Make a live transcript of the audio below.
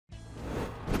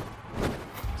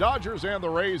Dodgers and the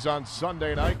Rays on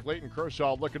Sunday night. Clayton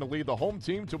Kershaw looking to lead the home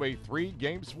team to a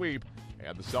 3-game sweep,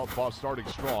 and the Southpaw starting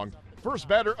strong. First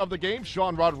batter of the game,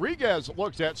 Sean Rodriguez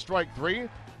looks at strike 3.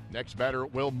 Next batter,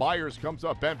 Will Myers, comes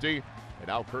up empty. And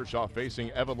now Kershaw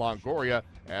facing Evan Longoria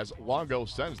as Longo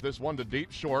sends this one to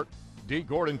deep short. D.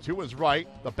 Gordon to his right.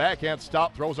 The backhand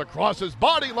stop throws across his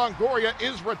body. Longoria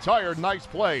is retired. Nice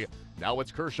play. Now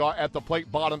it's Kershaw at the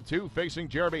plate, bottom 2, facing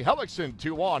Jeremy Hellickson.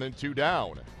 2 on and 2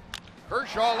 down.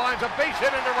 Kershaw lines a base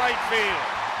hit into right field.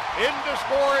 In to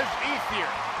score is Ethier.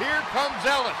 Here comes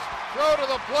Ellis. Throw to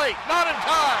the plate. Not in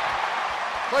time.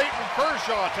 Clayton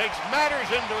Kershaw takes matters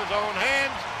into his own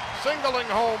hands, singling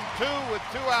home 2 with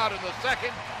 2 out in the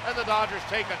second, and the Dodgers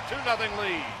take a 2-0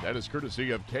 lead. That is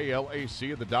courtesy of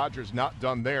KLAC. The Dodgers not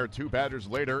done there. 2 batters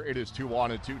later, it is 2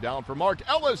 on and 2 down for Mark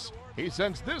Ellis. He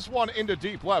sends this one into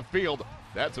deep left field.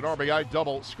 That's an RBI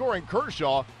double, scoring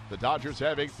Kershaw. The Dodgers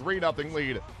have a 3-0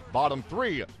 lead. Bottom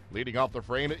 3, leading off the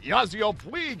frame, Yasiel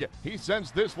Puig. He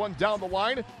sends this one down the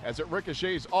line as it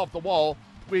ricochets off the wall.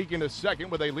 Puig in his second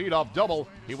with a leadoff double.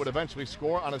 He would eventually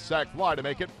score on a sac fly to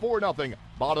make it 4-0.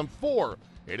 Bottom 4,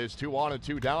 it is 2 on and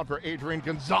 2 down for Adrian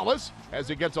Gonzalez as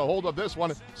he gets a hold of this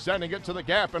one, sending it to the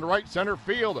gap in right center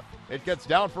field. It gets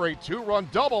down for a 2-run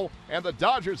double, and the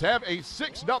Dodgers have a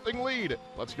 6-0 lead.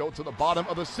 Let's go to the bottom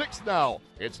of the 6th now.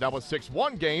 It's now a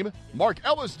 6-1 game. Mark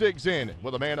Ellis digs in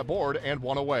with a man aboard and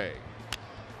 1 away.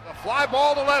 The fly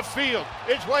ball to left field.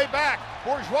 It's way back.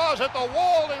 Bourgeois at the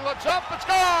wall. He looks up. It's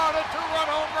gone. A 2-run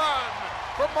home run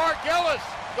for Mark Ellis.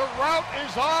 The route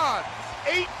is on.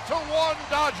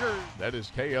 8-1 Dodgers. That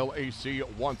is KLAC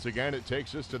once again. It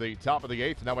takes us to the top of the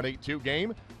 8th. Now an 8-2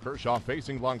 game. Kershaw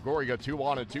facing Longoria. 2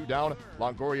 on and 2 down.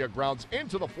 Longoria grounds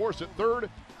into the force at third.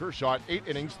 Kershaw at 8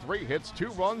 innings, 3 hits, 2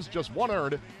 runs, just 1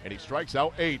 earned, and he strikes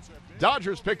out 8.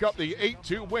 Dodgers pick up the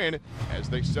 8-2 win as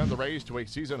they send the Rays to a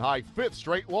season-high 5th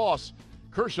straight loss.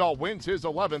 Kershaw wins his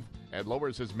 11th and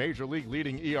lowers his major league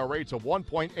leading ERA to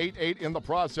 1.88 in the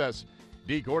process.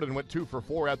 D. Gordon went 2 for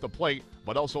 4 at the plate,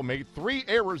 but also made 3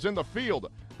 errors in the field.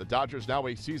 The Dodgers now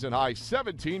a season-high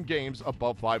 17 games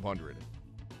above 500.